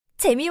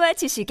재미와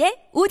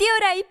지식의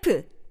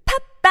오디오라이프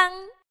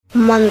팝빵.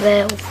 엄만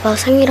왜 오빠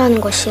생일하는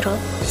거 싫어?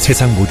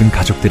 세상 모든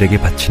가족들에게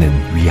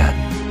바치는 위안.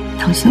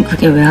 당신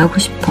그게 왜 하고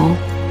싶어?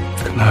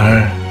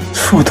 그날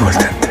수호도 올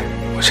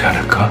텐데 오지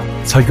않을까?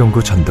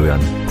 설경구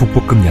전도연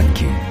국보급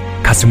연기.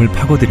 가슴을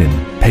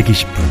파고드는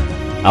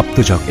 120분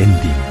압도적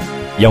엔딩.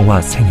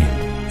 영화 생일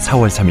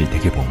 4월 3일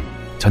대개봉.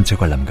 전체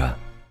관람가.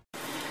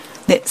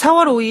 네,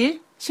 4월 5일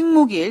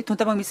식목일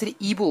돈다방 미스리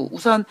 2부.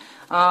 우선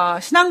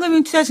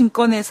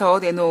신한금융투자증권에서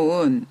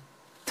내놓은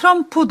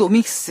트럼프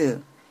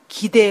노믹스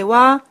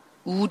기대와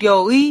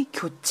우려의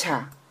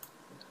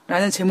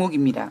교차라는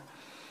제목입니다.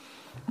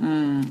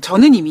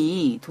 저는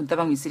이미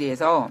돈다방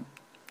미스리에서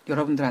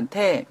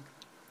여러분들한테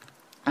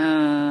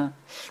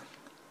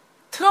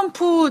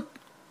트럼프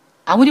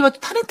아무리 봐도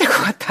탈인될 것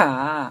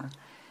같다.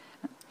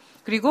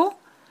 그리고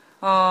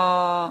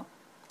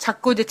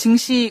자꾸 이제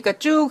증시가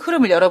쭉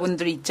흐름을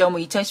여러분들이 있죠.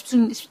 뭐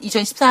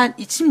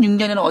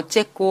 2016년에는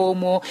어쨌고,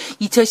 뭐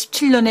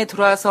 2017년에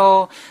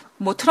들어와서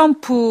뭐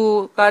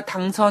트럼프가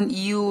당선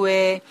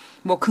이후에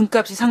뭐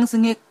금값이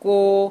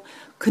상승했고,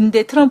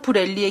 근데 트럼프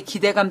랠리의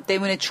기대감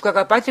때문에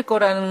주가가 빠질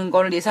거라는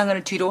걸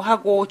예상을 뒤로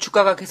하고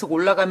주가가 계속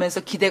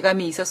올라가면서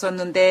기대감이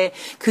있었었는데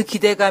그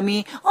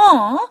기대감이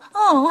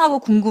하고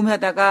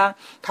궁금하다가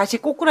다시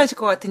꼬꾸라질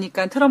것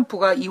같으니까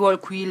트럼프가 2월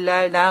 9일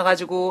날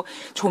나와가지고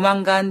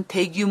조만간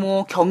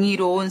대규모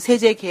경이로운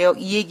세제 개혁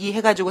이 얘기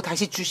해가지고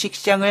다시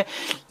주식시장을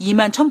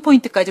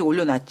 21,000포인트까지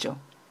올려놨죠.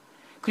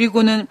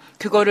 그리고는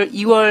그거를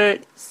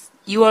 2월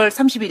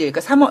 31일,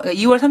 그러니까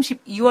 2월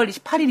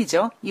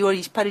 28일이죠. 2월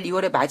 28일,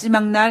 2월의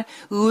마지막 날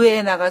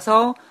의회에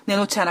나가서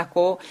내놓지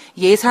않았고,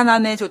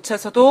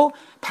 예산안에조차서도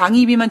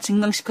방위비만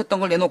증강시켰던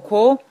걸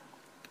내놓고,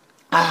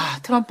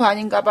 트럼프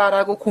아닌가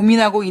봐라고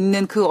고민하고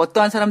있는 그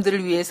어떠한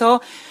사람들을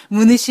위해서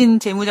문희신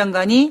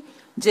재무장관이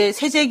이제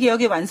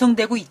세제개혁이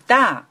완성되고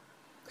있다.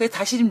 그래서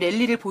다시 좀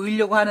랠리를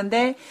보이려고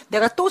하는데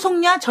내가 또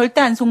속냐?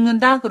 절대 안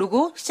속는다.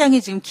 그러고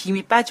시장에 지금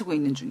김이 빠지고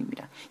있는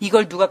중입니다.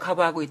 이걸 누가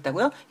커버하고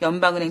있다고요?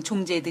 연방은행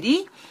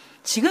총재들이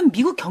지금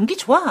미국 경기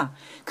좋아.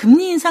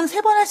 금리 인상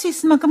 3번 할 수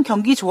있을 만큼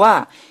경기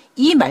좋아.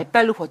 이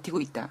말발로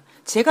버티고 있다.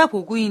 제가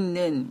보고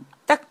있는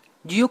딱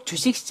뉴욕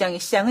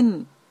주식시장의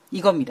시장은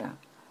이겁니다.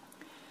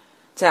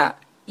 자,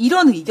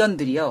 이런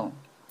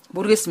의견들이요.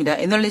 모르겠습니다.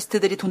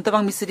 애널리스트들이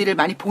돈다방 미스리를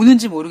많이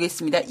보는지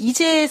모르겠습니다.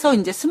 이제서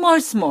이제 스멀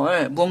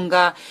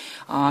뭔가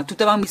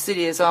돈다방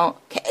미스리에서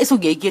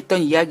계속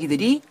얘기했던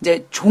이야기들이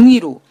이제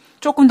종이로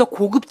조금 더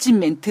고급진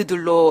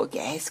멘트들로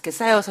계속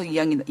쌓여서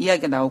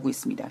이야기가 나오고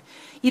있습니다.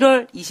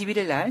 1월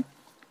 21일 날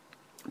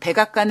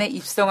백악관에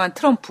입성한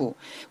트럼프.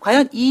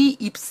 과연 이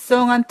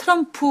입성한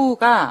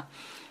트럼프가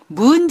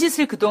무슨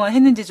짓을 그동안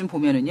했는지 좀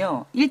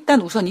보면은요.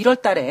 일단 우선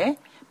 1월 달에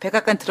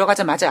백악관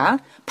들어가자마자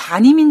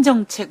반이민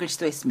정책을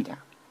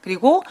시도했습니다.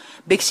 그리고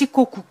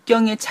멕시코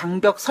국경에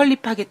장벽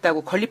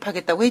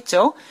건립하겠다고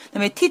했죠.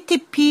 그다음에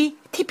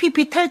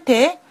TPP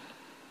탈퇴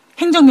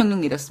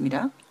행정명령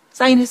내렸습니다.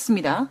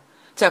 사인했습니다.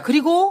 자,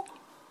 그리고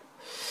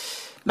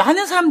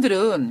많은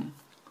사람들은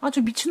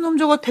저 미친놈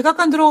저거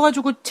백악관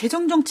들어가가지고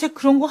재정정책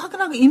그런 거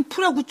하라고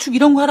인프라 구축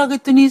이런 거 하라고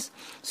했더니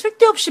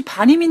쓸데없이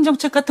반이민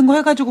정책 같은 거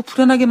해가지고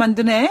불안하게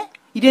만드네?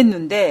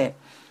 이랬는데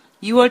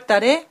 2월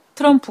달에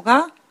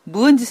트럼프가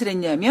무슨 짓을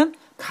했냐면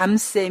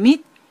감세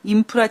및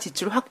인프라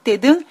지출 확대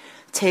등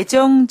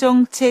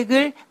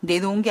재정정책을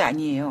내놓은 게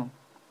아니에요.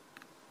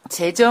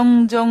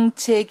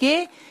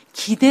 재정정책의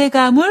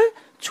기대감을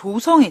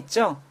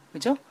조성했죠.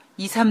 그죠?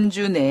 2,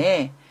 3주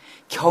내에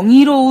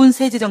경이로운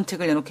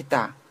세제정책을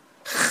내놓겠다.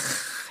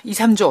 2,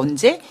 3주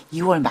언제?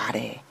 2월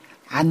말에.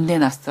 안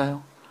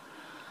내놨어요.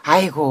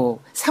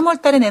 아이고,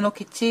 3월 달에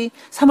내놓겠지.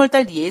 3월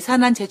달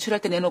예산안 제출할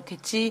때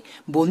내놓겠지.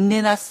 못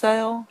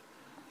내놨어요.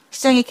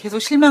 시장이 계속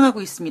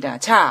실망하고 있습니다.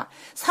 자,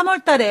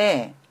 3월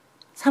달에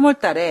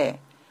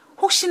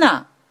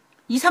혹시나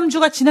 2,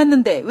 3주가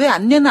지났는데 왜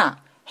안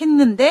내나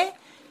했는데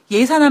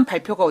예산안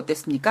발표가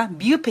어땠습니까?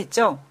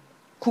 미흡했죠.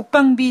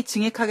 국방비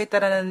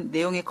증액하겠다라는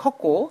내용이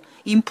컸고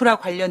인프라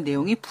관련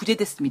내용이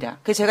부재됐습니다.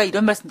 그래서 제가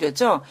이런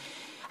말씀드렸죠.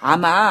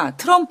 아마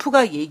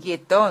트럼프가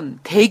얘기했던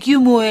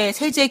대규모의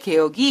세제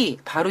개혁이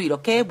바로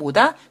이렇게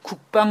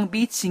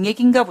국방비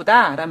증액인가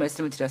보다라는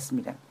말씀을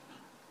드렸습니다.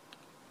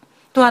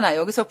 또 하나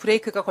여기서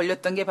브레이크가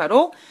걸렸던 게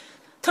바로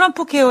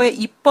트럼프 케어의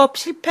입법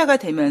실패가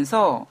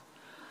되면서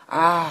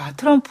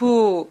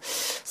트럼프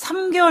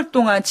 3개월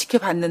동안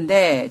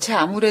지켜봤는데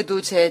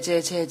아무래도 제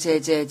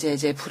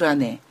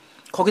불안해.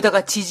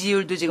 거기다가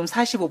지지율도 지금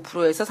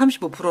 45%에서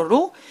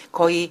 35%로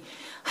거의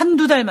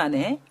한두 달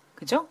만에,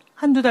 그죠?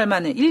 한두 달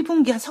만에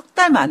 1분기 한 석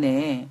달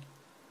만에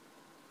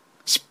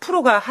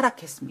 10%가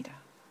하락했습니다.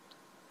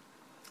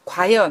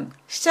 과연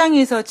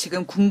시장에서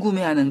지금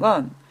궁금해하는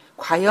건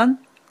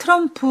과연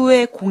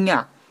트럼프의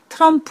공약,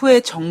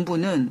 트럼프의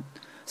정부는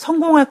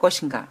성공할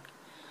것인가?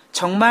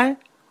 정말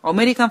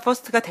아메리칸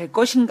퍼스트가 될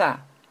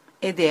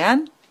것인가에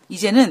대한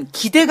이제는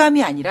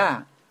기대감이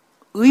아니라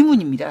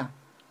의문입니다.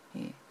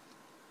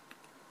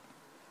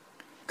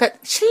 그러니까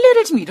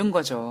신뢰를 좀 잃은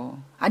거죠.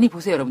 아니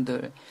보세요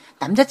여러분들.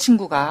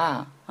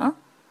 남자친구가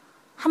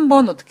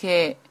한번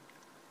어떻게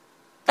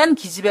딴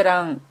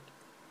기집애랑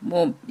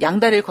뭐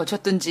양다리를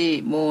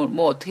거쳤든지 뭐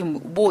어떻게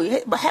뭐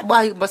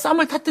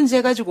썸을 탔든지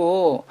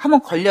해가지고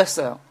한번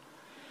걸렸어요.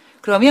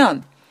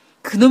 그러면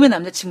그놈의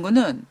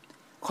남자친구는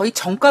거의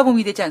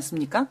전과범이 되지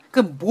않습니까?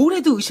 그럼 뭘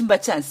해도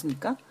의심받지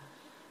않습니까?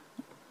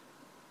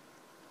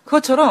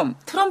 그것처럼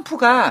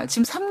트럼프가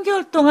지금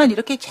 3개월 동안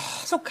이렇게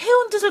계속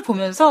해온 듯을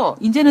보면서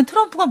이제는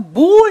트럼프가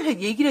뭘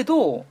얘기를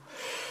해도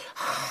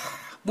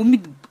못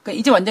그러니까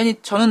이제 완전히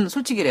저는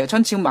솔직히래요.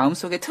 전 지금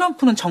마음속에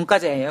트럼프는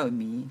전과자예요,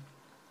 이미.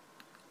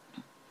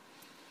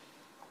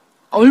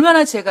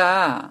 얼마나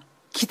제가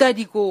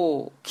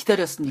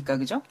기다렸습니까?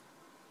 그죠?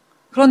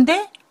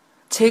 그런데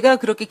제가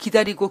그렇게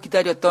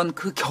기다렸던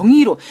그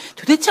경이로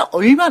도대체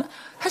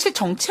사실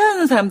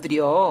정치하는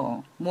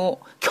사람들이요.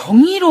 뭐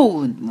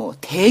경이로운 뭐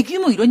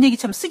대규모 이런 얘기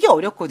참 쓰기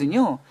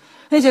어렵거든요.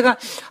 근데 제가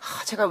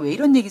왜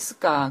이런 얘기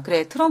쓸까?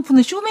 그래,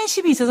 트럼프는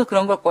쇼맨십이 있어서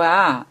그런 걸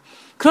거야.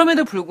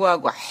 그럼에도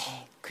불구하고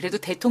그래도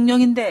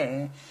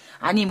대통령인데.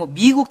 아니 뭐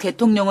미국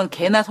대통령은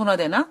개나 소나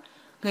되나?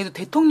 그래도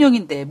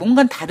대통령인데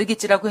뭔가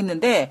다르겠지라고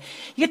했는데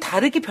이게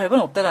다르게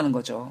별반 없다라는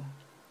거죠.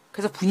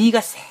 그래서 분위기가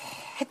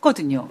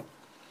쎄했거든요.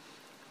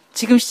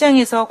 지금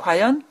시장에서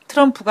과연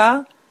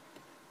트럼프가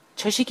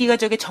저 시기가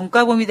저게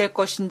전과범이 될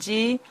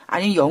것인지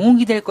아니면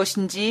영웅이 될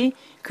것인지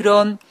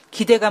그런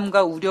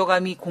기대감과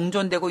우려감이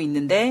공존되고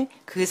있는데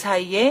그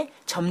사이에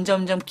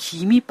점점점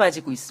김이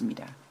빠지고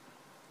있습니다.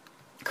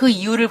 그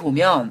이유를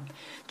보면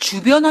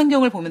주변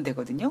환경을 보면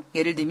되거든요.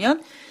 예를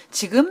들면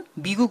지금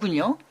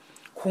미국은요.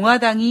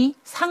 공화당이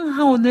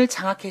상하원을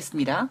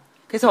장악했습니다.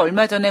 그래서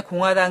얼마 전에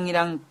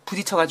공화당이랑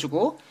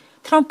부딪혀가지고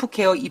트럼프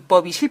케어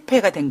입법이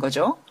실패가 된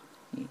거죠.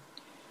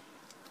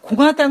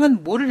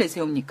 공화당은 뭐를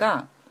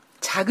내세웁니까?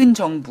 작은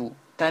정부,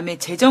 그다음에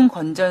재정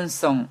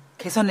건전성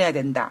개선해야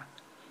된다.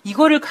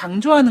 이거를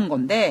강조하는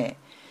건데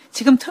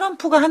지금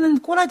트럼프가 하는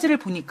꼬라지를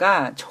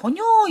보니까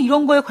전혀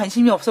이런 거에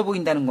관심이 없어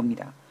보인다는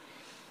겁니다.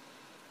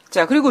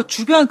 자, 그리고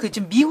주변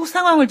지금 미국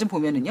상황을 좀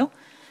보면은요.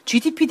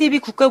 GDP 대비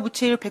국가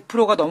부채율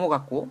 100%가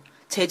넘어갔고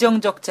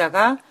재정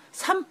적자가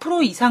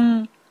 3%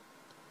 이상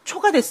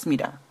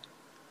초과됐습니다.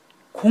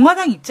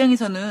 공화당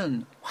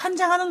입장에서는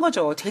환장하는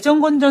거죠.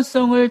 재정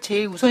건전성을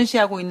제일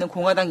우선시하고 있는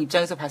공화당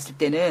입장에서 봤을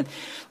때는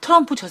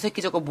트럼프 저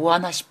새끼 저거 뭐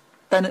하나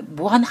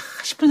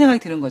싶은 생각이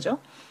드는 거죠.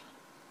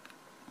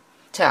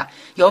 자,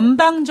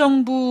 연방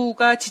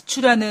정부가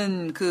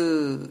지출하는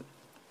그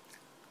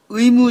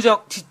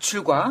의무적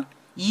지출과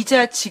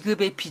이자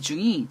지급의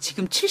비중이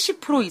지금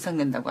 70% 이상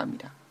된다고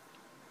합니다.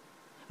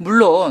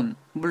 물론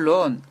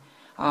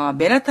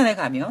맨하탄에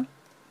가면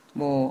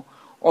뭐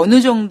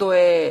어느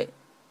정도의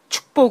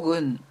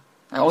축복은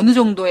어느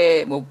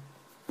정도의 뭐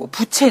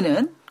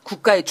부채는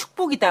국가의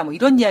축복이다 뭐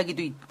이런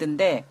이야기도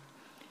있던데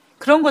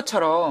그런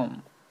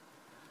것처럼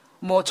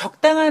뭐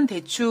적당한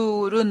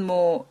대출은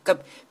그러니까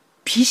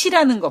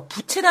빚이라는 것,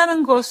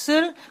 부채라는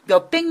것을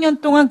몇백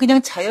년 동안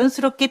그냥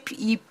자연스럽게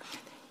이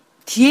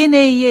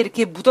DNA에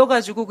이렇게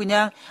묻어가지고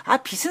그냥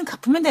빚은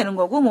갚으면 되는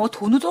거고 뭐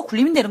돈으로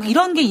굴리면 되는 거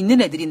이런 게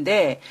있는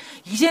애들인데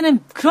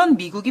이제는 그런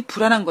미국이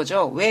불안한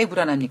거죠. 왜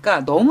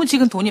불안합니까? 너무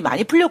지금 돈이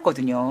많이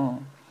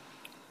풀렸거든요.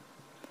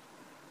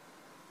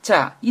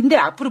 자, 근데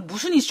앞으로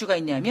무슨 이슈가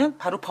있냐면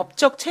바로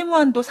법적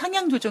채무한도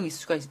상향 조정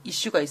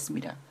이슈가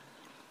있습니다.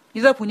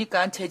 이러다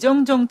보니까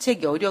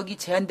재정정책 여력이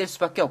제한될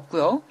수밖에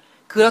없고요.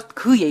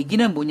 그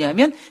얘기는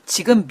뭐냐면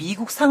지금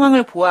미국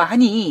상황을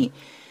보아하니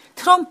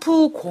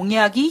트럼프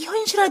공약이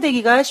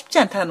현실화되기가 쉽지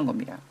않다는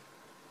겁니다.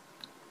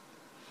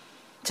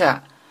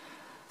 자,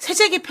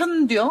 세제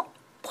개편도요.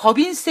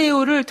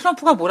 법인세율을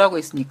트럼프가 뭐라고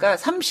했습니까?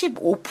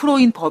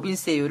 35%인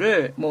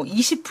법인세율을 뭐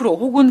 20%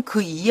 혹은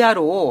그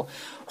이하로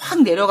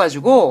확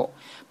내려가지고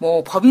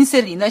뭐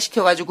법인세를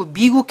인하시켜가지고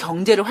미국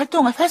경제를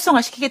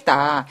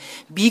활성화시키겠다.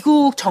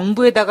 미국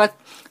정부에다가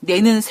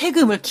내는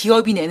세금을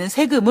기업이 내는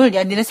세금을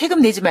야 니네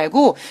세금 내지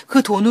말고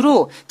그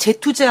돈으로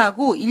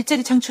재투자하고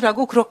일자리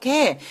창출하고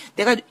그렇게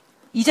내가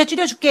이자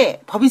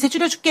줄여줄게. 법인세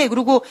줄여줄게.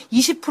 그리고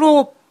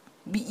 20%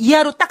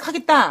 이하로 딱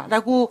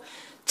하겠다라고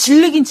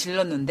질르긴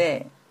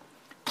질렀는데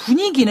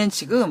분위기는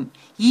지금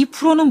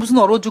 2%는 무슨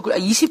얼어죽을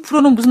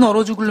 20%는 무슨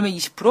얼어죽으려면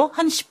 20%?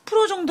 한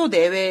 10% 정도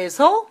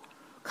내외에서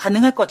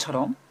가능할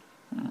것처럼.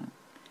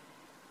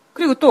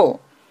 그리고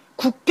또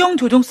국경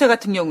조정세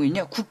같은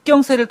경우에는요.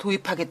 국경세를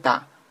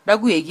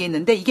도입하겠다라고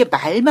얘기했는데 이게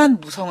말만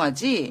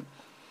무성하지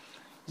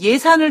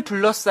예산을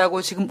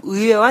둘러싸고 지금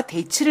의회와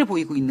대치를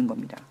보이고 있는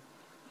겁니다.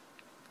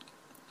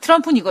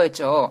 트럼프는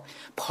이거였죠.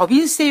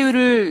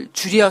 법인세율을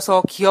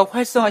줄여서 기업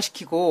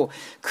활성화시키고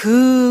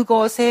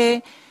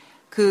그것에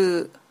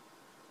그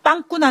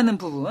빵꾸 나는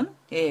부분,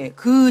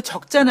 그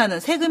적자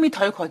나는 세금이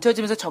덜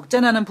거쳐지면서 적자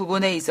나는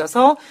부분에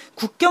있어서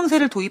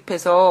국경세를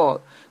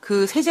도입해서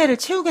그 세제를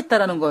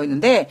채우겠다라는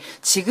거였는데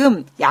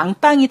지금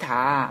양빵이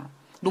다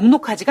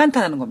녹록하지가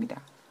않다는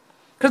겁니다.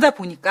 그러다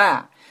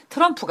보니까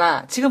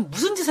트럼프가 지금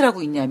무슨 짓을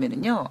하고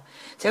있냐면요.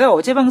 제가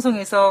어제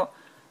방송에서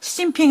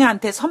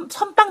시진핑한테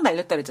선빵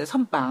날렸다 그랬죠.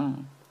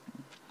 선빵.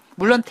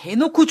 물론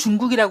대놓고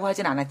중국이라고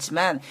하진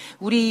않았지만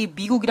우리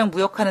미국이랑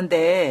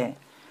무역하는데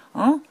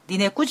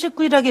니네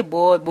꾸질꾸질하게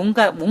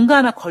뭔가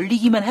하나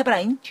걸리기만 해봐라.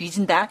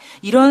 뒤진다.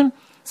 이런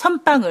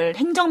선빵을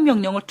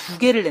행정명령을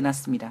 2개를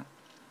내놨습니다.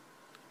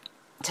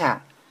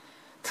 자,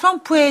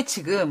 트럼프의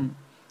지금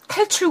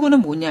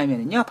탈출구는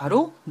뭐냐면요.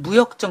 바로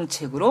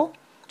무역정책으로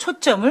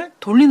초점을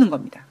돌리는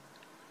겁니다.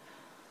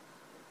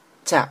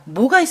 자,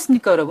 뭐가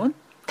있습니까, 여러분?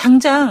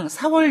 당장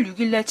 4월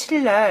 6일날,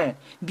 7일날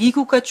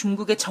미국과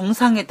중국의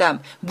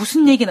정상회담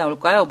무슨 얘기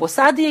나올까요? 뭐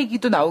사드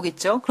얘기도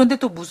나오겠죠. 그런데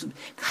또 무슨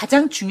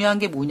가장 중요한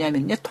게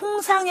뭐냐면요.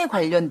 통상에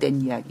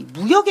관련된 이야기,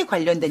 무역에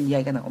관련된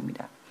이야기가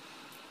나옵니다.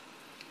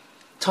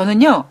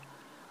 저는요,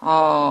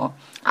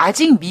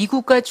 아직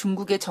미국과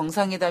중국의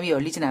정상회담이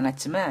열리진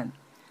않았지만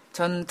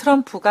전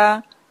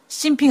트럼프가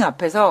시진핑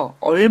앞에서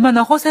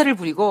얼마나 허세를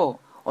부리고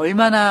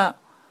얼마나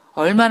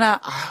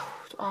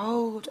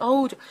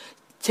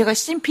제가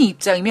시진핑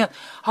입장이면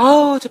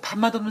저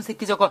밥맛 없는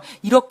새끼 저거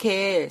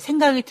이렇게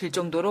생각이 들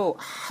정도로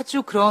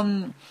아주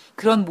그런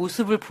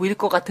모습을 보일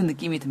것 같은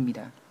느낌이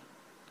듭니다.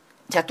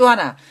 자, 또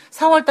하나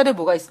 4월 달에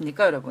뭐가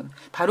있습니까, 여러분?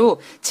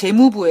 바로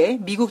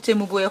미국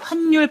재무부의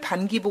환율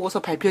반기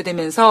보고서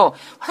발표되면서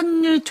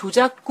환율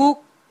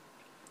조작국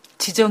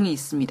지정이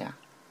있습니다.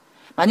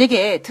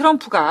 만약에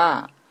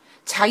트럼프가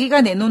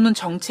자기가 내놓는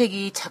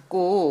정책이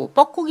자꾸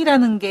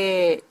뻐꾸기라는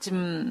게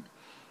좀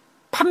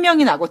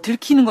판명이 나고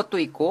들키는 것도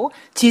있고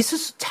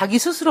자기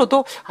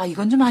스스로도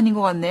이건 좀 아닌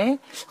것 같네,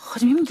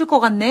 좀 힘들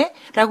것 같네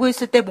라고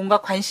했을 때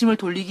뭔가 관심을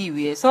돌리기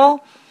위해서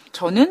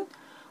저는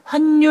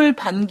환율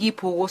반기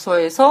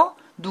보고서에서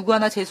누구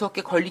하나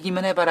재수없게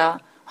걸리기만 해봐라,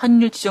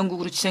 환율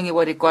지정국으로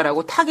지정해버릴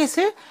거라고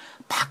타겟을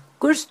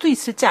바꿀 수도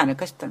있을지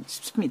않을까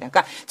싶습니다.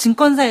 그러니까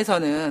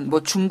증권사에서는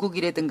뭐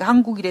중국이라든가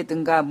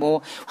한국이라든가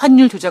뭐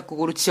환율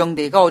조작국으로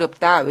지정되기가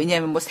어렵다.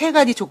 왜냐하면 뭐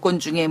 3가지 조건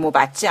중에 뭐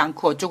맞지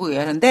않고 어쩌고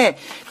얘기하는데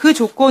그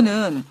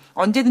조건은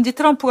언제든지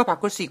트럼프가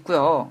바꿀 수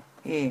있고요.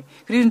 예.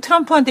 그리고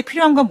트럼프한테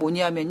필요한 건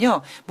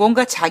뭐냐면요.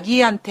 뭔가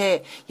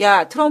자기한테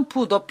야,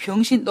 트럼프 너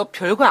병신, 너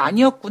별거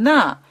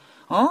아니었구나.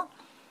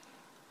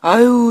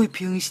 아유,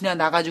 병신아,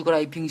 나가 죽어라,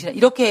 이 병신아.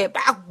 이렇게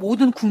막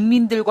모든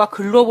국민들과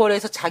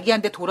글로벌에서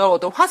자기한테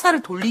돌아오던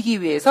화살을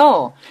돌리기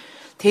위해서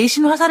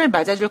대신 화살을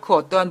맞아줄 그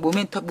어떠한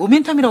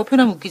모멘텀이라고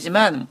표현하면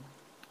웃기지만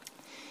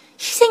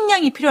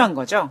희생양이 필요한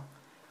거죠.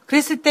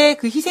 그랬을 때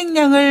그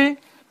희생양을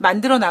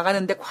만들어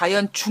나가는데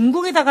과연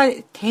중국에다가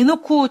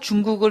대놓고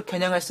중국을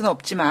겨냥할 수는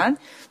없지만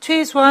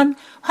최소한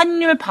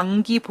환율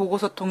반기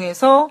보고서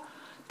통해서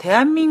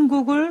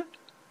대한민국을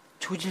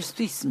조질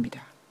수도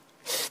있습니다.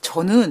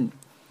 저는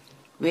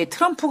왜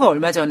트럼프가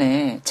얼마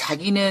전에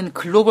자기는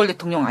글로벌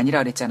대통령 아니라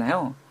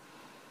그랬잖아요.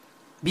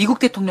 미국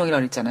대통령이라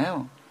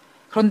그랬잖아요.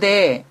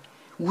 그런데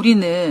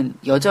우리는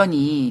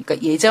여전히,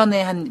 그러니까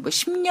예전에 한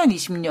 10년,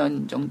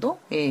 20년 정도?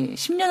 예,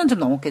 10년은 좀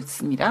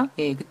넘었겠습니다.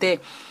 예, 그때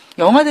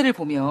영화들을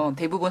보면,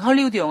 대부분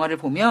헐리우드 영화를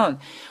보면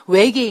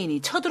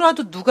외계인이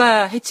쳐들어와도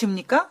누가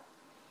해칩니까?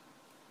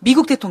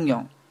 미국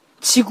대통령.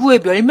 지구에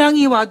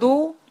멸망이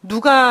와도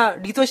누가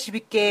리더십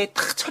있게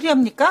탁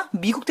처리합니까?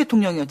 미국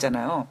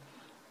대통령이었잖아요.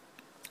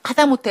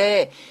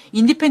 하다못해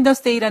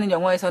인디펜던스 데이라는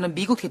영화에서는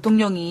미국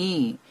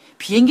대통령이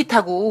비행기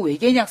타고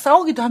외계인이랑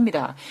싸우기도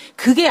합니다.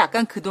 그게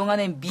약간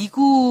그동안의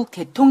미국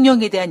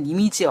대통령에 대한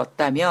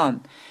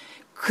이미지였다면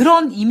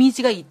그런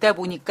이미지가 있다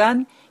보니까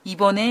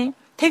이번에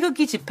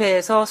태극기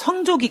집회에서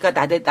성조기가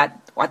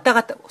왔다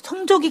갔다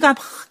성조기가 막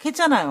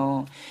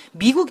했잖아요.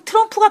 미국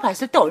트럼프가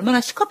봤을 때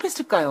얼마나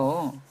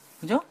시겁했을까요?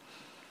 그죠?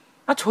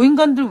 저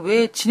인간들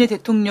왜 지네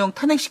대통령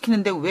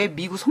탄핵시키는데 왜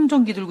미국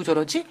성전기 들고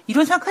저러지?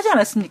 이런 생각하지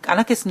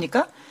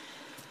않았겠습니까?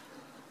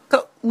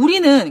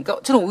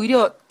 그러니까 저는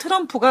오히려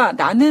트럼프가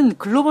나는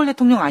글로벌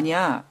대통령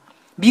아니야.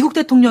 미국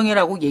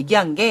대통령이라고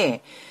얘기한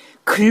게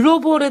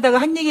글로벌에다가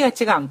한 얘기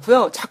같지가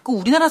않고요. 자꾸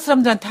우리나라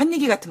사람들한테 한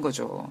얘기 같은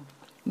거죠.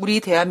 우리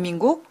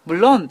대한민국,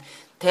 물론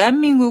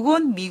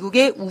대한민국은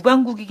미국의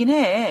우방국이긴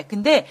해.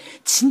 근데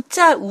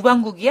진짜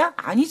우방국이야?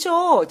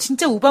 아니죠.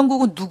 진짜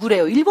우방국은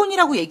누구래요?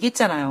 일본이라고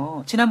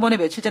얘기했잖아요. 지난번에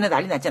며칠 전에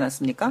난리 났지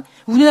않았습니까?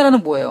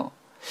 우리나라는 뭐예요?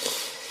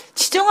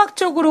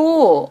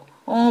 지정학적으로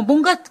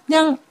뭔가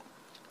그냥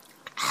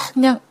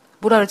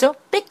뭐라 그러죠?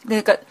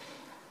 그러니까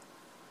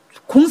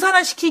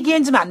공산화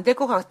시키기엔 좀 안 될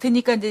것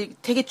같으니까 이제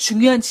되게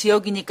중요한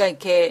지역이니까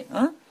이렇게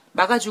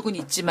막아주곤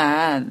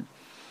있지만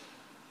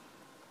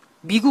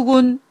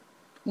미국은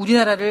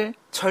우리나라를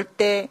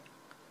절대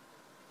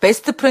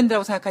베스트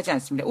프렌드라고 생각하지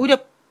않습니다. 오히려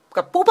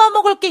그러니까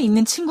뽑아먹을 게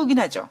있는 친구긴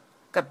하죠.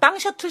 그러니까 빵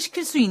셔틀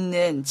시킬 수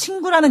있는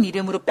친구라는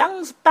이름으로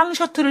빵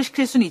셔틀을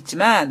시킬 수는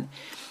있지만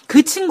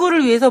그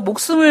친구를 위해서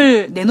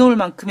목숨을 내놓을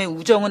만큼의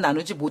우정은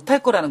나누지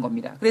못할 거라는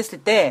겁니다.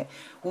 그랬을 때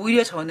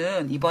오히려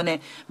저는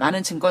이번에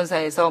많은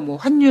증권사에서 뭐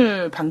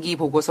환율 반기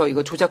보고서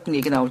이거 조작국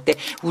얘기 나올 때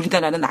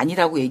우리나라는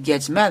아니라고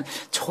얘기하지만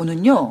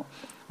저는요.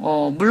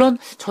 물론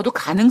저도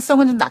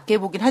가능성은 좀 낮게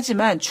보긴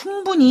하지만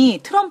충분히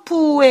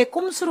트럼프의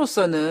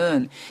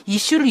꼼수로서는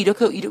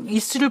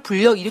이슈를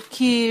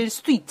불러일으킬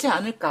수도 있지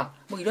않을까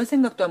뭐 이런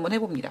생각도 한번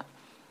해봅니다.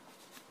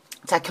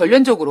 자,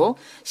 결론적으로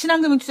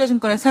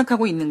신한금융투자증권에서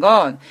생각하고 있는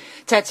건,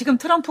 자, 지금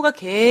트럼프가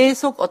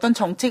계속 어떤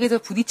정책에서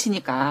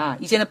부딪히니까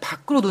이제는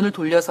밖으로 눈을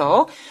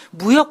돌려서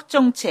무역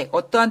정책,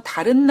 어떠한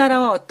다른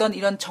나라와 어떤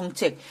이런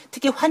정책,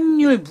 특히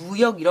환율,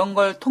 무역 이런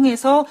걸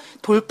통해서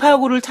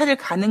돌파구를 찾을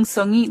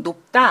가능성이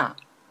높다.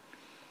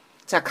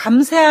 자,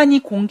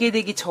 감세안이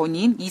공개되기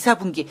전인 2,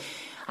 4분기.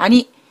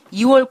 아니,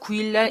 2월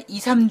 9일 날 2,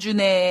 3주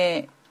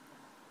내에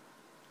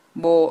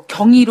뭐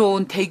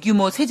경이로운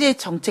대규모 세제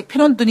정책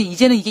펴놓더니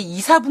이제는 이게 2,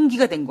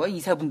 4분기가 된 거예요. 2,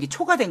 4분기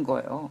초가 된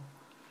거예요.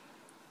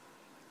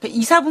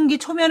 2, 4분기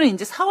초면은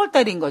이제 4월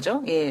달인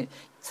거죠. 예.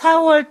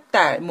 4월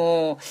달,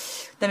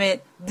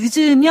 그다음에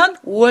늦으면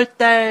 5월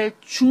달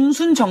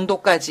중순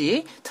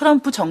정도까지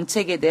트럼프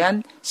정책에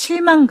대한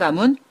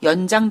실망감은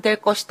연장될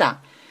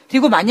것이다.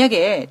 그리고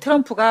만약에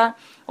트럼프가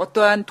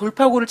어떠한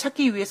돌파구를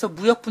찾기 위해서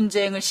무역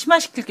분쟁을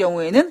심화시킬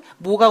경우에는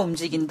뭐가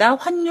움직인다?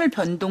 환율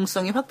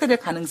변동성이 확대될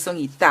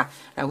가능성이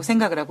있다라고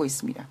생각을 하고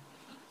있습니다.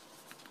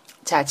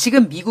 자,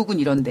 지금 미국은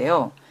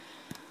이런데요.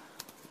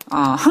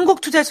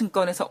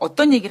 한국투자증권에서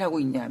어떤 얘기를 하고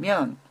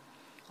있냐면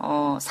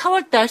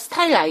 4월달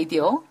스타일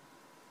아이디어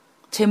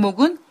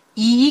제목은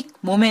이익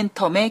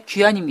모멘텀의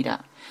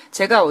귀환입니다.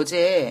 제가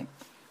어제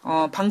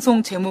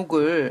방송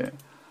제목을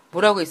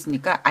뭐라고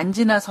했습니까? 안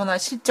지나서나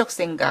실적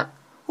생각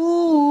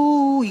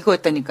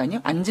이거였다니까요.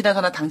 안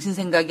지나서나 당신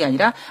생각이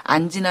아니라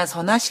안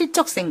지나서나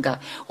실적 생각.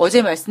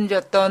 어제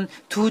말씀드렸던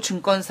두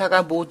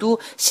증권사가 모두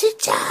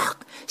실적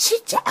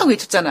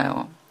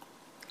외쳤잖아요.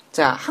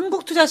 자,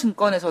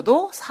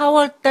 한국투자증권에서도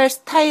 4월달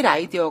스타일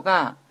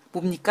아이디어가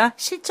뭡니까?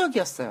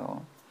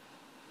 실적이었어요.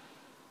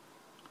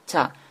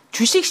 자,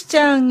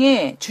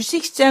 주식시장을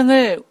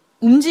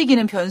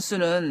움직이는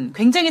변수는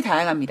굉장히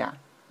다양합니다.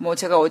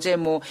 제가 어제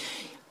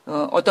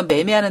어떤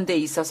매매하는 데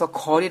있어서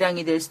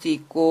거래량이 될 수도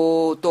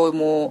있고,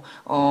 또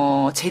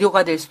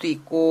재료가 될 수도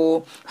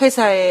있고,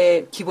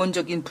 회사의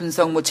기본적인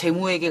분석,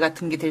 재무회계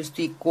같은 게 될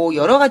수도 있고,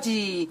 여러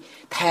가지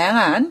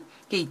다양한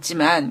게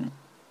있지만,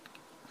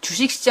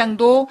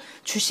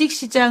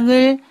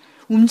 주식시장을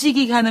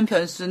움직이게 하는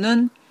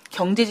변수는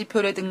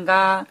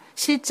경제지표라든가,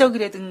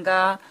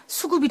 실적이라든가,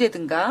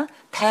 수급이라든가,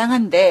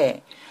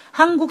 다양한데,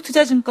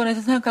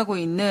 한국투자증권에서 생각하고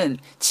있는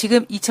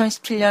지금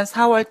 2017년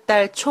 4월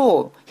달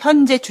초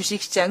현재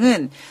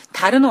주식시장은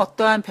다른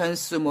어떠한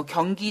변수,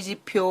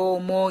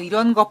 경기지표,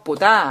 이런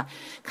것보다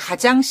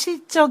가장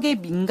실적에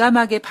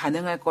민감하게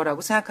반응할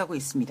거라고 생각하고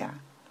있습니다.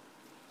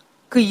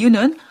 그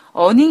이유는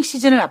어닝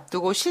시즌을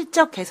앞두고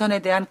실적 개선에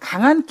대한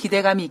강한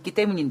기대감이 있기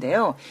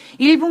때문인데요.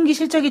 1분기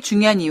실적이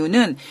중요한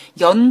이유는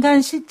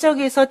연간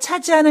실적에서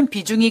차지하는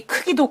비중이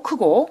크기도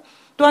크고,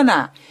 또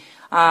하나,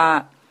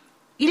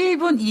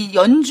 이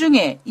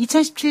연중에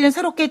 2017년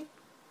새롭게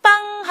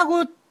빵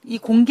하고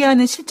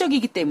공개하는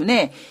실적이기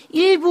때문에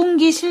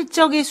 1분기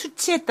실적의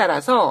수치에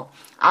따라서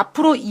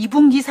앞으로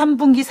 2분기,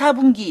 3분기,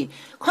 4분기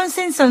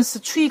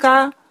컨센서스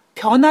추이가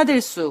변화될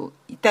수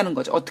있다는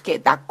거죠. 어떻게?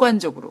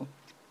 낙관적으로.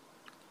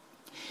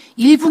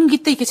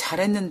 1분기 때 이렇게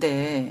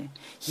잘했는데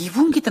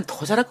 2분기 때는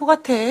더 잘할 것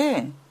같아.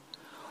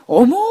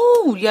 어머,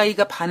 우리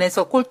아이가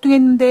반에서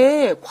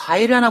꼴등했는데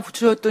과외를 하나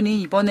붙여줬더니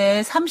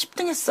이번에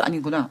 30등 했어.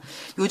 아니구나.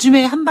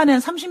 요즘에 한 반에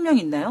한 30명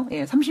있나요?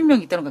 예,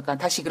 30명 있다는 거니까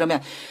다시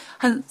그러면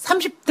한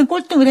 30등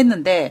꼴등을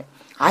했는데,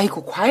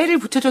 아이고, 과외를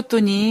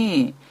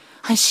붙여줬더니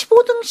한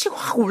 15등씩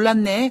확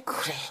올랐네.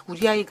 그래,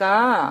 우리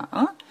아이가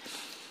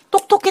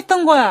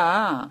똑똑했던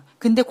거야.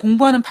 근데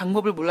공부하는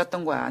방법을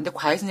몰랐던 거야. 근데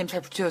과외 선생님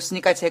잘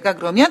붙여줬으니까 제가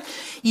그러면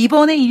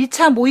이번에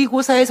 1차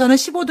모의고사에서는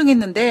 15등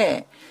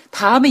했는데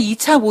다음에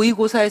 2차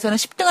모의고사에서는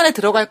 10등 안에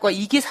들어갈 거야.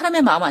 이게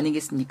사람의 마음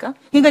아니겠습니까?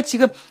 그러니까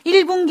지금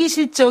 1분기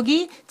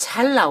실적이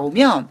잘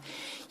나오면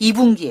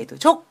 2분기에도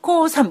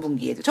좋고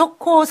 3분기에도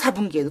좋고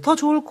 4분기에도 더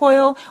좋을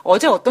거예요.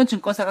 어제 어떤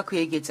증권사가 그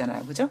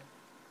얘기했잖아요. 그죠?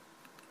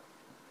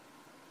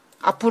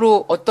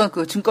 앞으로 어떤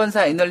그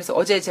증권사 애널리스트,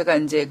 어제 제가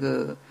이제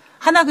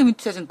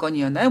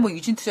하나금융투자증권이었나요?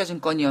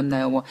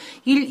 유진투자증권이었나요?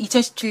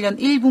 2017년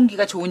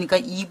 1분기가 좋으니까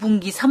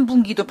 2분기,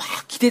 3분기도 막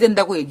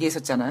기대된다고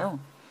얘기했었잖아요.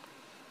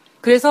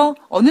 그래서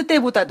어느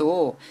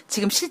때보다도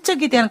지금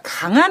실적에 대한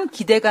강한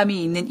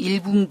기대감이 있는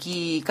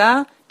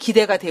 1분기가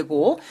기대가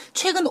되고,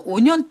 최근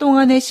 5년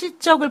동안의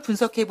실적을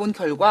분석해 본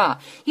결과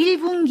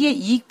 1분기의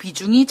이익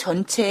비중이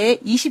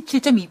전체의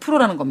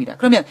 27.2%라는 겁니다.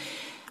 그러면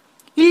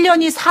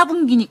 1년이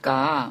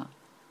 4분기니까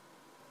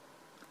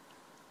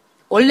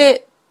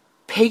원래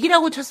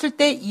 100이라고 쳤을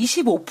때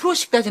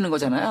 25%씩 따지는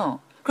거잖아요.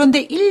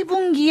 그런데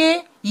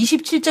 1분기에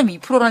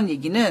 27.2%라는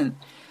얘기는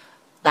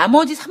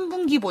나머지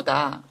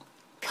 3분기보다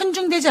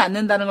편중되지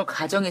않는다는 걸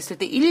가정했을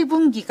때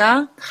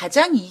 1분기가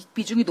가장 이익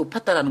비중이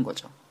높았다라는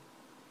거죠.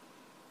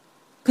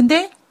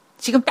 근데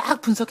지금 딱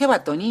분석해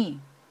봤더니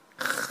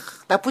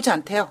나쁘지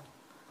않대요.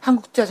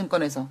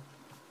 한국투자증권에서.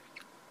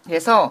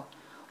 그래서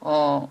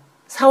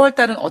 4월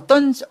달은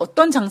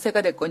어떤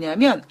장세가 될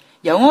거냐면,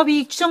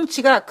 영업이익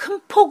추정치가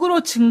큰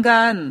폭으로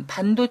증가한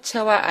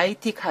반도체와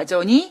IT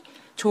가전이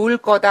좋을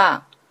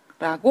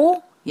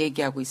거다라고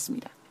얘기하고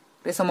있습니다.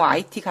 그래서 뭐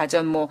IT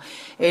가전, 뭐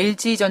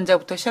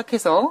LG전자부터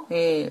시작해서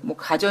뭐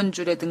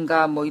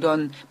가전주라든가 뭐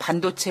이런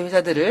반도체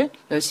회사들을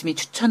열심히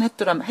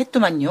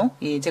추천했더만요.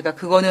 제가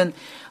그거는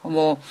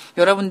뭐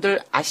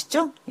여러분들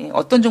아시죠?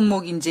 어떤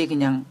종목인지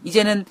그냥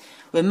이제는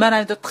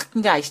웬만하면 탁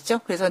이제 아시죠?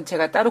 그래서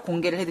제가 따로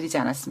공개를 해드리지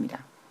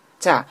않았습니다.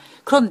 자,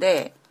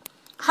 그런데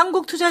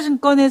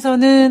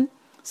한국투자증권에서는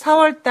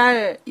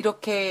 4월달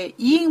이렇게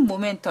이익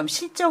모멘텀,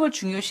 실적을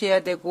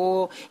중요시해야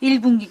되고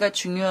 1분기가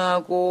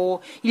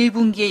중요하고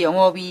 1분기에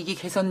영업이익이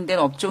개선된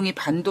업종이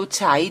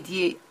반도체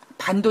IT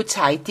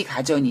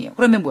가전이에요.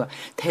 그러면 뭐야?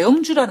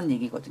 대형주라는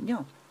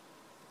얘기거든요.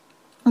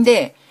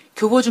 근데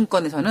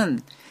교보증권에서는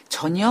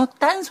전혀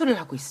딴소리를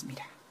하고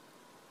있습니다.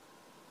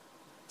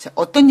 자,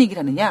 어떤 얘기를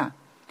하느냐?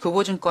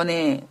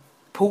 교보증권의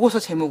보고서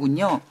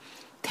제목은요.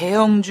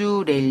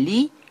 대형주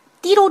랠리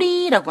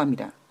띠로리라고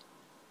합니다.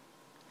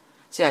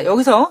 자,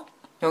 여기서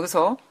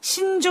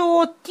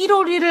신조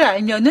띠로리를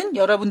알면은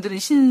여러분들은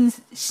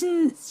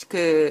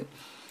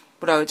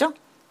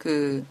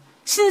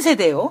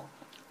신세대요.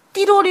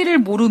 띠로리를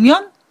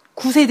모르면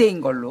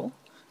 9세대인 걸로.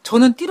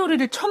 저는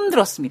띠로리를 처음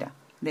들었습니다.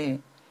 네.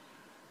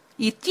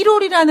 이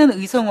띠로리라는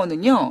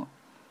의성어는요,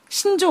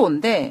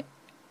 신조어인데,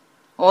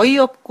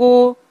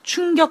 어이없고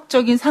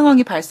충격적인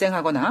상황이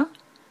발생하거나,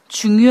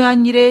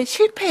 중요한 일에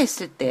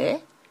실패했을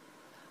때,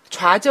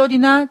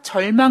 좌절이나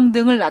절망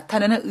등을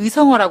나타내는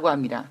의성어라고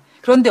합니다.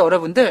 그런데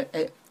여러분,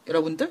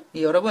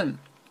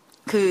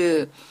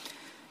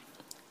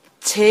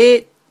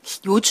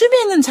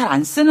 요즘에는 잘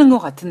안 쓰는 것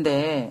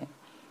같은데,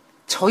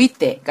 저희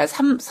때, 그러니까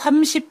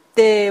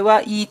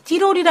 30대와 이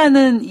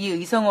띠로리라는 이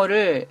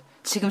의성어를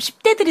지금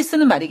 10대들이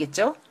쓰는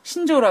말이겠죠?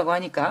 신조어라고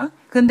하니까.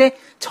 근데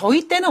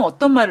저희 때는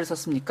어떤 말을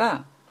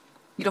썼습니까?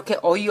 이렇게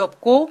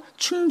어이없고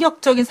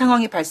충격적인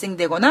상황이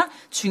발생되거나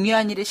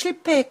중요한 일에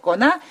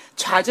실패했거나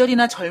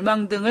좌절이나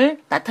절망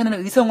등을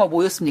나타내는 의성어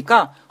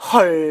뭐였습니까?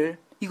 헐,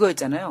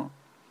 이거였잖아요.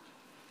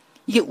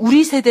 이게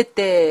우리 세대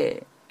때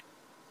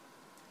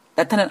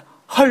나타나는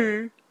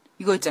헐,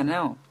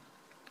 이거였잖아요.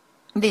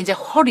 근데 이제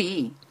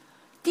헐이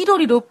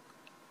띠로리로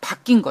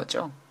바뀐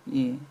거죠.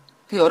 예.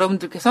 그래서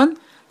여러분들께서는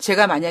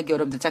제가 만약에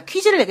자,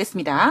 퀴즈를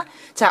내겠습니다.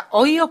 자,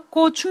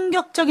 어이없고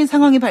충격적인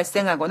상황이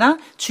발생하거나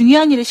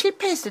중요한 일에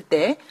실패했을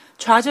때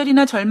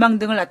좌절이나 절망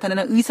등을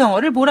나타내는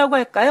의성어를 뭐라고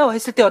할까요?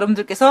 했을 때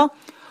여러분들께서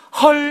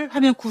헐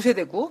하면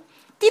 9세대고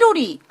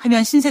띠로리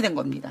하면 신세대인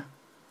겁니다.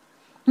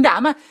 근데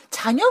아마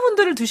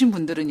자녀분들을 두신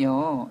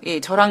분들은요,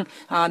 예, 저랑,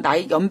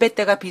 나이,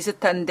 연배대가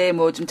비슷한데,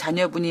 뭐, 좀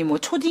자녀분이 뭐,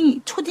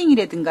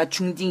 초딩이라든가,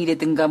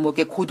 중딩이라든가, 뭐,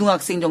 이렇게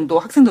고등학생 정도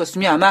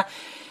학생도였으면 아마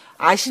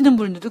아시는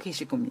분들도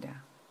계실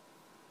겁니다.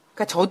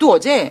 그러니까 저도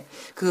어제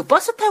그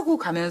버스 타고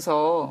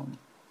가면서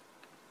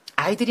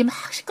아이들이 막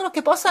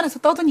시끄럽게 버스 안에서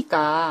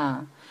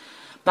떠드니까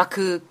막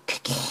그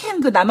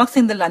쾌쾌한 그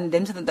남학생들 나는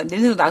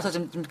냄새도 나서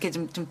좀 이렇게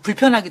좀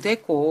불편하기도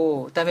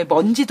했고, 그다음에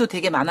먼지도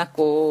되게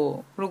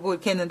많았고, 그러고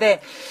이렇게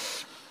했는데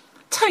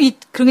참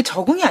그런 게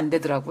적응이 안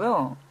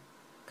되더라고요.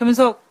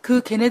 그러면서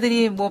그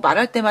걔네들이 뭐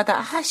말할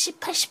때마다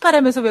 18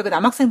 하면서 왜 그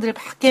남학생들을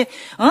막 이렇게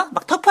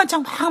막 터프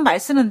한창 막 말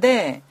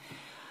쓰는데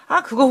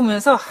그거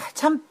보면서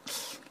참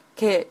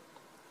이렇게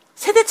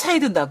세대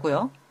차이도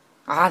나고요.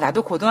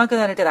 나도 고등학교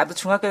다닐 때, 나도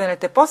중학교 다닐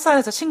때 버스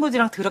안에서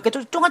친구들이랑 더럽게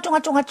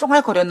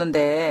쫑알쫑알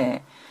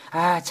거렸는데,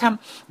 참,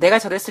 내가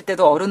저랬을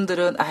때도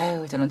어른들은,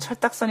 저는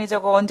철딱선이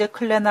저거 언제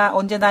클래나,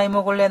 언제 나이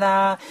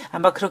먹을래나,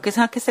 아마 그렇게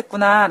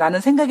생각했었구나,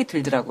 라는 생각이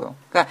들더라고요.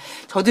 그러니까,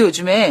 저도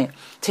요즘에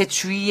제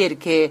주위에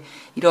이렇게,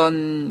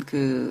 이런,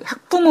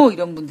 학부모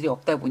이런 분들이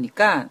없다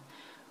보니까,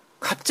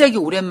 갑자기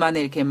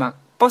오랜만에 이렇게 막,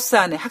 버스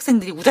안에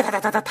학생들이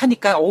우다다다다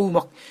타니까,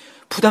 막,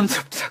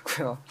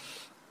 부담스럽더라고요.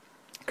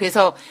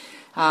 그래서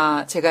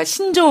제가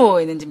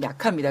신조에는 좀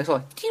약합니다.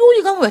 그래서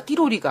띠로리가 뭐야,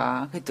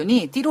 띠로리가.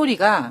 그랬더니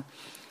띠로리가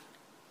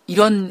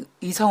이런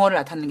의성어를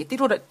나타내는 게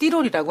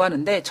띠로리라고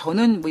하는데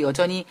저는 뭐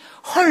여전히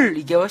헐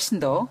이게 훨씬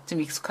더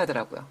좀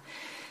익숙하더라고요.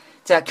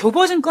 자,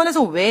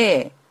 교보증권에서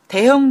왜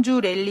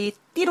대형주 랠리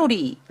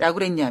띠로리라고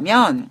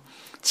그랬냐면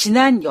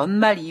지난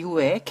연말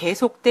이후에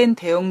계속된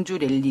대형주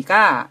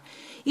랠리가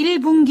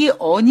 1분기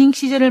어닝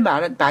시즌을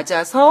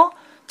맞아서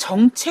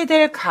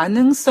정체될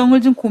가능성을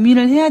좀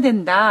고민을 해야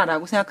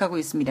된다라고 생각하고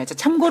있습니다. 자,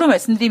 참고로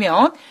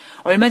말씀드리면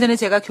얼마 전에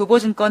제가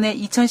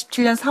교보증권의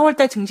 2017년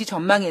 4월달 증시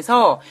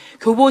전망에서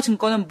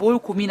교보증권은 뭘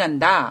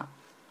고민한다.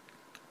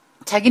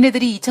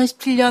 자기네들이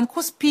 2017년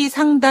코스피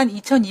상단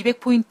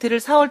 2200포인트를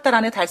 4월달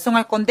안에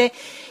달성할 건데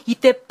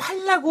이때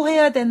팔라고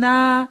해야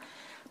되나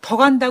더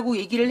간다고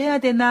얘기를 해야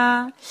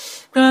되나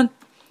그러면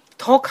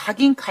더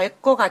가긴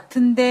갈 것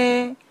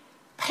같은데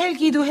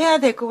팔기도 해야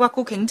될 것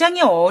같고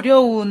굉장히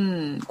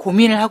어려운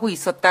고민을 하고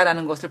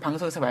있었다라는 것을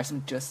방송에서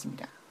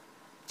말씀드렸습니다.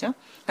 그렇죠?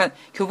 그러니까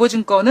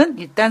교보증권은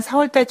일단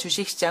 4월달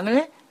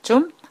주식시장을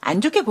좀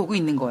안 좋게 보고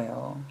있는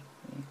거예요.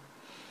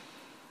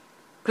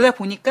 그러다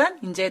보니까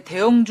이제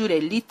대형주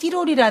랠리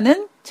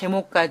띠로리라는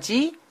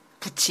제목까지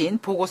붙인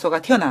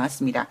보고서가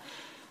튀어나왔습니다.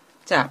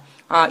 자,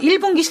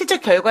 1분기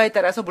실적 결과에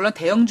따라서 물론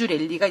대형주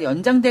랠리가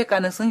연장될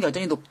가능성은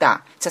여전히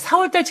높다. 자,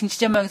 4월달 증시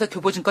전망에서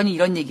교보증권이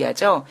이런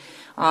얘기하죠.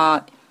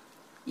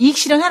 이익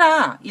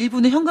실현해라.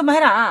 일부는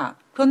현금화해라.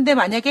 그런데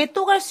만약에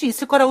또 갈 수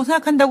있을 거라고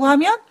생각한다고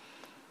하면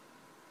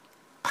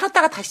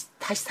팔았다가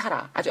다시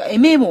사라. 아주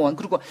애매모호한.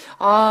 그리고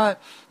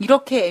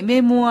이렇게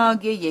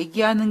애매모호하게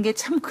얘기하는 게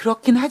참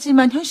그렇긴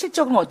하지만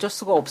현실적으로 어쩔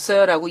수가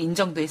없어요라고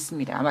인정도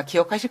했습니다. 아마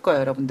기억하실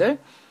거예요, 여러분들.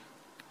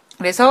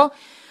 그래서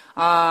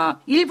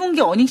 1분기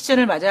어닝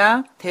시즌을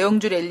맞아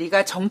대형주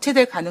랠리가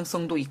정체될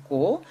가능성도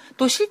있고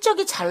또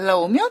실적이 잘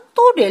나오면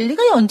또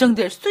랠리가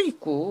연장될 수도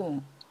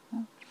있고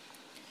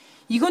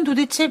이건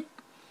도대체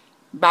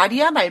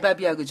말이야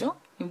말밥이야 그죠?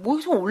 뭐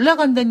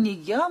올라간다는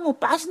얘기야? 뭐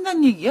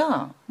빠진다는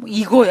얘기야? 뭐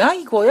이거야?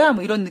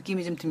 뭐 이런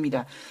느낌이 좀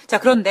듭니다. 자,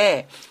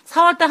 그런데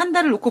 4월달 한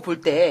달을 놓고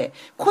볼 때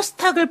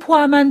코스닥을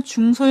포함한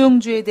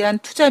중소형주에 대한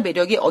투자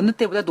매력이 어느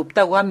때보다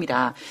높다고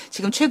합니다.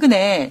 지금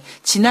최근에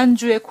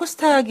지난주에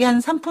코스닥이 한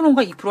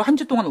 3%인가 2% 한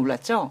주 동안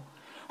올랐죠?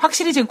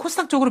 확실히 지금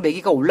코스닥 쪽으로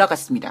매기가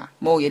올라갔습니다.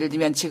 뭐 예를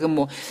들면 지금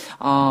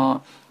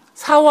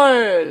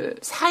 4월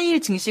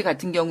 4일 증시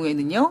같은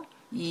경우에는요.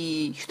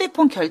 이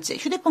휴대폰 결제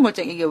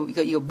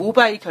이거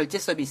모바일 결제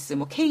서비스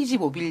KG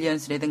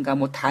모빌리언스라든가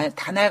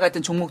다날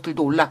같은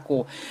종목들도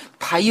올랐고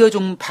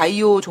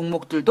바이오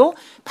종목들도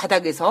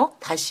바닥에서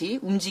다시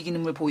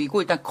움직이는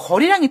보이고 일단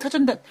거래량이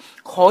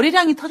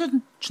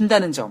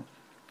터준다는 점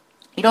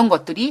이런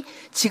것들이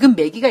지금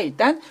매기가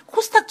일단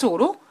코스닥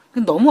쪽으로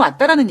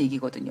넘어왔다라는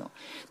얘기거든요.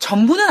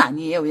 전부는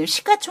아니에요. 왜냐하면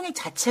시가총액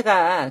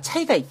자체가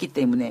차이가 있기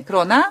때문에.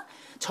 그러나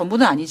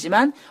전부는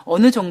아니지만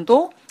어느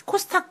정도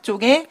코스닥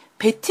쪽에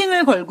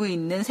베팅을 걸고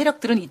있는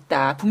세력들은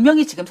있다.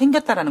 분명히 지금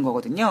생겼다라는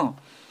거거든요.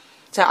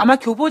 자, 아마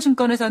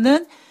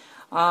교보증권에서는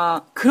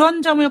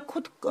그런 점을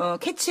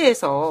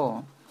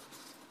캐치해서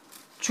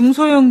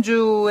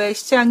중소형주의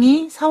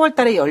시장이 4월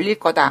달에 열릴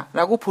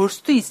거다라고 볼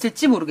수도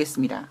있을지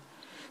모르겠습니다.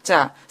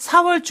 자,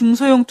 4월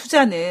중소형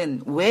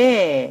투자는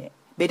왜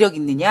매력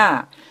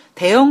있느냐?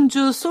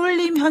 대형주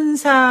쏠림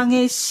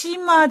현상에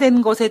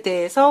심화된 것에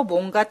대해서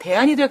뭔가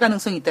대안이 될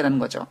가능성이 있다는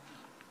거죠.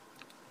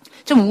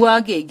 좀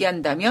우아하게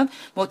얘기한다면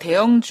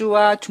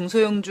대형주와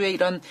중소형주의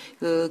이런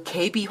그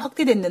갭이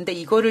확대됐는데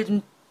이거를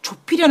좀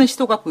좁히려는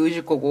시도가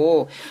보여질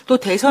거고 또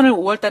대선을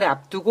 5월 달에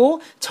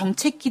앞두고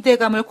정책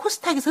기대감을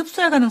코스닥에서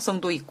흡수할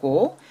가능성도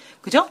있고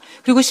그죠?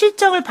 그리고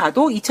실적을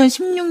봐도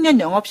 2016년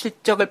영업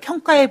실적을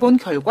평가해 본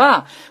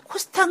결과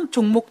코스닥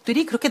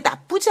종목들이 그렇게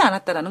나쁘지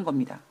않았다라는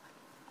겁니다.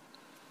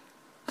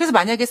 그래서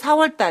만약에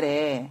 4월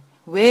달에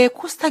왜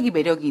코스닥이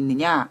매력이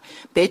있느냐?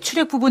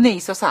 매출액 부분에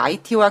있어서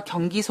IT와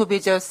경기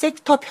소비재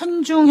섹터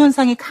편중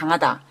현상이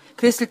강하다.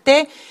 그랬을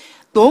때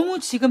너무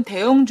지금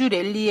대형주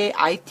랠리에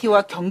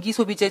IT와 경기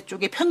소비재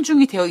쪽에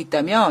편중이 되어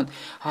있다면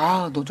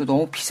너 좀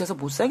너무 비싸서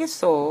못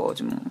사겠어.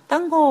 좀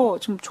딴 거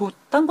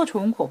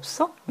좋은 거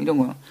없어? 이런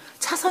거요.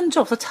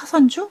 차선주 없어?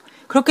 차선주?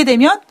 그렇게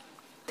되면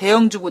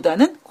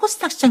대형주보다는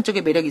코스닥 시장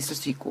쪽에 매력이 있을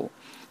수 있고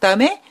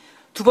그다음에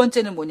두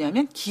번째는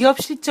뭐냐면 기업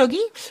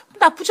실적이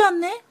나쁘지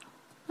않네.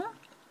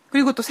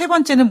 그리고 또 세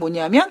번째는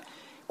뭐냐면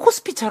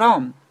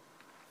코스피처럼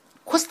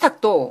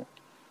코스닥도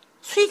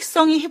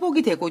수익성이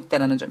회복이 되고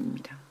있다는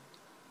점입니다.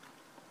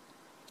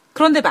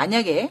 그런데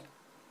만약에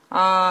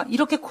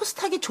이렇게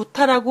코스닥이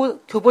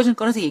좋다라고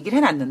교보증권에서 얘기를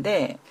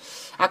해놨는데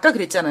아까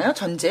그랬잖아요.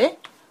 전제.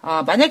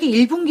 만약에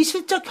 1분기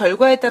실적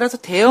결과에 따라서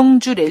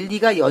대형주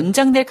랠리가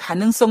연장될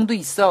가능성도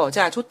있어.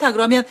 자, 좋다.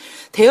 그러면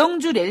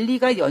대형주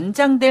랠리가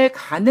연장될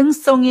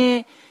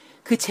가능성에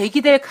그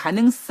제기될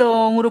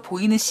가능성으로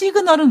보이는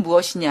시그널은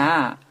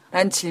무엇이냐?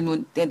 라는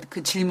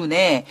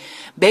질문에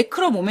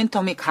매크로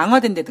모멘텀이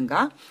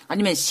강화된다든가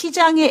아니면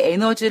시장의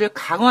에너지를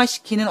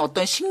강화시키는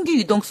어떤 신규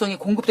유동성이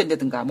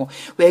공급된다든가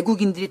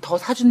외국인들이 더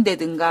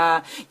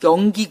사준다든가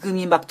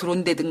연기금이 막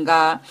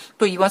들어온다든가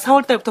또 이번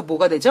 4월 달부터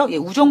뭐가 되죠?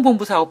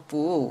 우정본부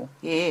사업부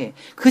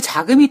그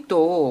자금이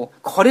또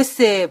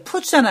거래세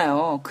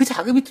풀어주잖아요. 그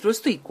자금이 들어올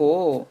수도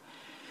있고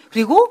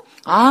그리고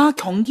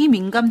경기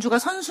민감주가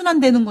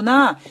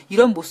선순환되는구나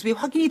이런 모습이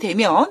확인이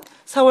되면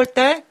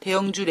 4월달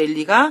대형주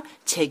랠리가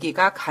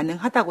재개가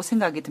가능하다고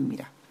생각이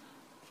듭니다.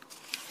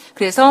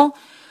 그래서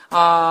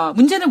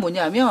문제는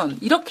뭐냐면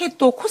이렇게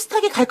또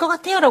코스닥이 갈 것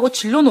같아요라고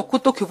질러놓고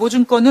또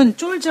교보증권은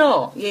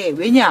쫄죠.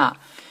 왜냐?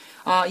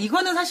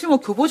 이거는 사실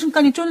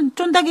교보증권이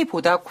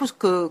쫀다기보다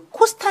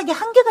코스닥의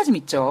한계가 좀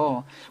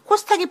있죠.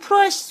 코스닥이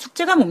풀어야 할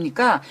숙제가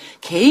뭡니까?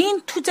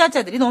 개인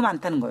투자자들이 너무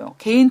많다는 거예요.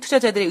 개인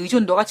투자자들의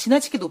의존도가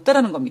지나치게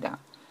높다라는 겁니다.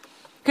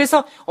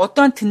 그래서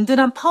어떠한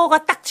든든한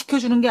파워가 딱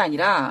지켜주는 게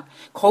아니라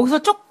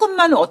거기서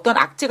조금만 어떤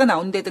악재가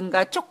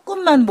나온다든가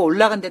조금만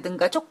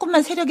올라간다든가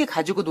조금만 세력이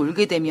가지고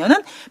놀게 되면은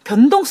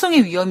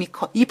변동성의 위험이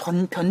이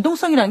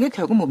변동성이라는 게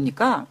결국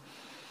뭡니까?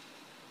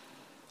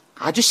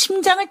 아주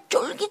심장을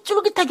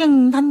쫄깃쫄깃하게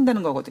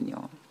한다는 거거든요.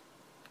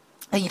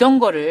 이런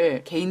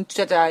거를 개인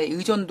투자자의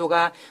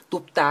의존도가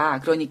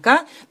높다.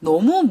 그러니까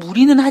너무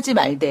무리는 하지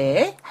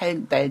말되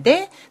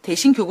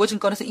대신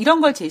교보증권에서 이런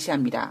걸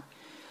제시합니다.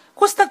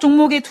 코스닥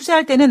종목에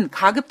투자할 때는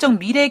가급적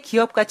미래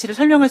기업 가치를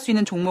설명할 수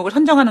있는 종목을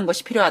선정하는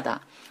것이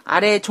필요하다.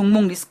 아래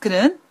종목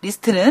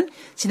리스트는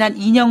지난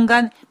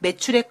 2년간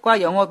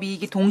매출액과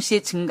영업이익이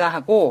동시에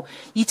증가하고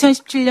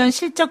 2017년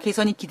실적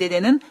개선이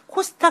기대되는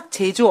코스닥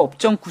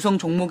제조업종 구성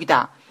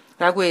종목이다.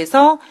 라고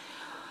해서,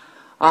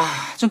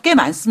 좀 꽤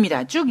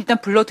많습니다. 쭉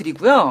일단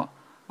불러드리고요.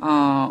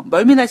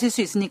 멀미나실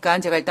수 있으니까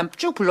제가 일단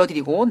쭉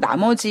불러드리고,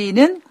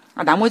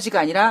 나머지가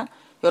아니라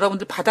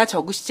여러분들 받아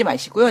적으시지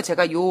마시고요.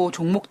 제가 요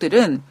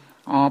종목들은,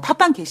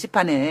 팟빵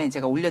게시판에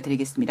제가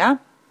올려드리겠습니다.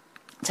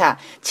 자,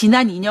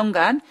 지난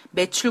 2년간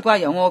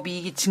매출과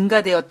영업이익이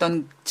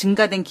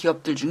증가된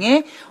기업들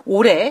중에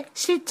올해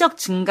실적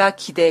증가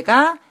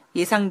기대가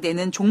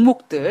예상되는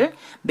종목들,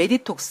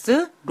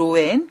 메디톡스,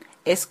 로엔,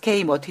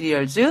 SK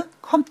머티리얼즈,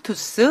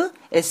 컴투스,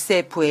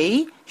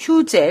 SFA,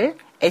 휴젤,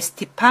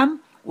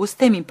 ST팜,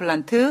 오스템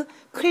임플란트,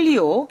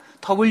 클리오,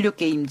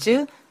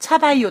 W게임즈,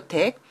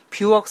 차바이오텍,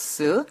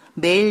 뷰웍스,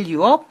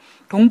 메일유업,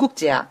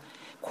 동국제약,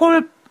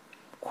 콜마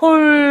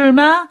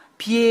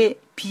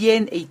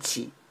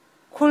B&H,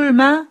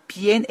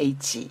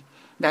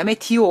 그다음에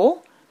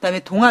디오,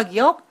 그다음에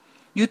동아기업,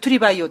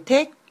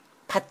 뉴트리바이오텍,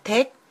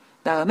 바텍,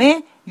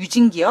 그다음에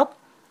유진기업,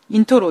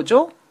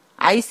 인토로조,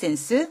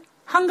 아이센스,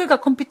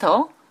 한글과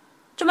컴퓨터,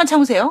 좀만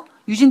참으세요.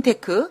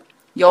 유진테크,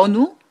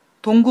 연우,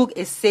 동국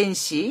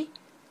SNC,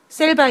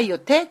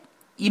 셀바이오텍,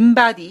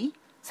 인바디,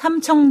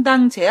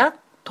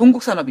 삼청당제약,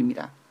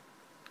 동국산업입니다.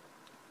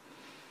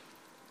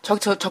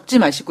 적지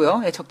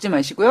마시고요. 적지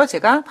마시고요.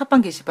 제가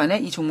팟빵 게시판에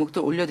이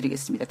종목들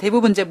올려드리겠습니다.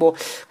 대부분 이제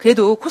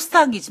그래도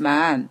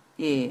코스닥이지만,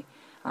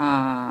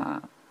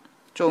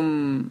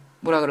 좀,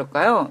 뭐라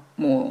그럴까요?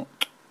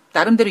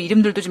 나름대로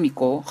이름들도 좀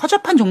있고,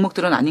 허접한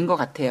종목들은 아닌 것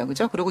같아요.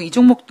 그죠? 그리고 이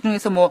종목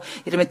중에서 예를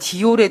들면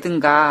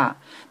디오라든가,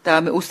 그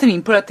다음에 오스템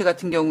임플란트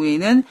같은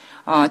경우에는,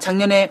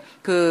 작년에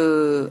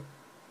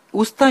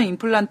오스템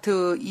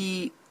임플란트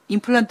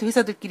임플란트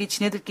회사들끼리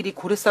지네들끼리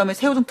고래 싸움에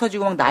새우등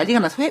터지고 막 난리가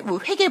나서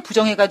회계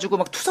부정해가지고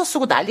막 투서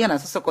쓰고 난리가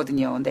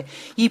났었거든요. 근데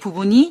이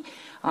부분이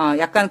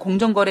약간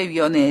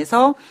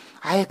공정거래위원회에서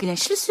그냥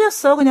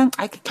실수였어. 그냥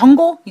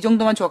경고 이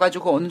정도만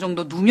줘가지고 어느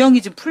정도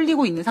누명이 좀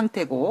풀리고 있는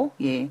상태고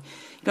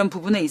이런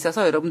부분에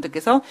있어서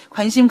여러분들께서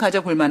관심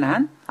가져볼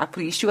만한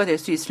앞으로 이슈가 될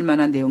수 있을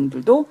만한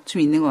내용들도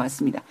좀 있는 것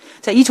같습니다.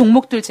 자, 이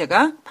종목들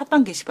제가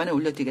팟빵 게시판에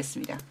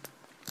올려드리겠습니다.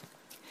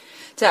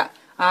 자.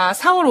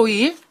 4월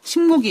 5일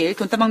식목일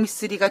돈다방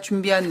미쓰리가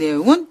준비한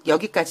내용은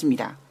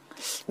여기까지입니다.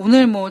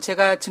 오늘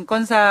제가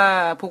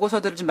증권사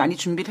보고서들을 좀 많이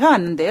준비를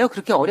해왔는데요.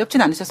 그렇게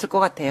어렵진 않으셨을 것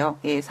같아요.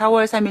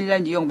 4월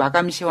 3일날 뉴욕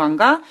마감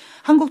시황과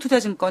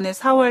한국투자증권의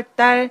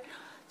 4월달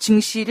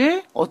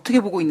증시를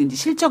어떻게 보고 있는지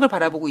실적을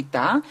바라보고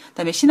있다.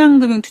 그다음에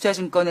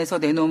신한금융투자증권에서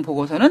내놓은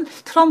보고서는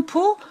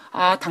트럼프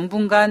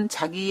당분간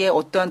자기의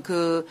어떠한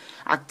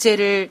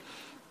악재를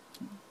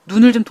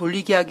눈을 좀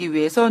돌리게 하기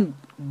위해서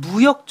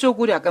무역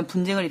쪽으로 약간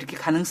분쟁을 일으킬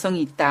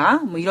가능성이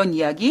있다. 이런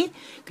이야기.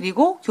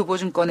 그리고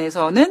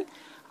교보증권에서는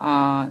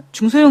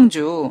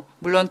중소형주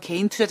물론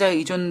개인 투자자의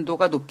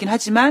의존도가 높긴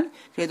하지만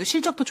그래도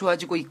실적도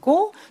좋아지고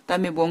있고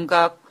그다음에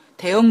뭔가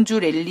대형주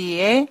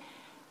랠리를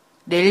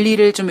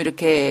좀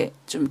이렇게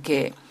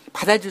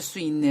받아줄 수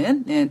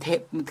있는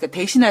그러니까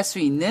대신할 수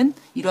있는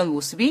이런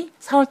모습이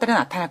 4월 달에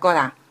나타날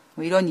거다.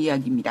 이런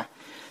이야기입니다.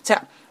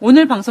 자,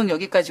 오늘 방송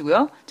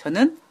여기까지고요.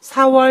 저는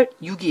 4월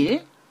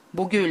 6일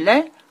목요일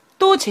날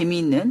또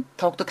재미있는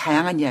더욱더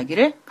다양한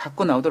이야기를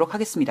갖고 나오도록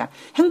하겠습니다.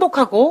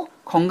 행복하고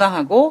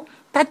건강하고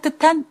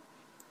따뜻한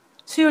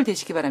수요일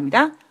되시기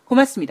바랍니다.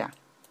 고맙습니다.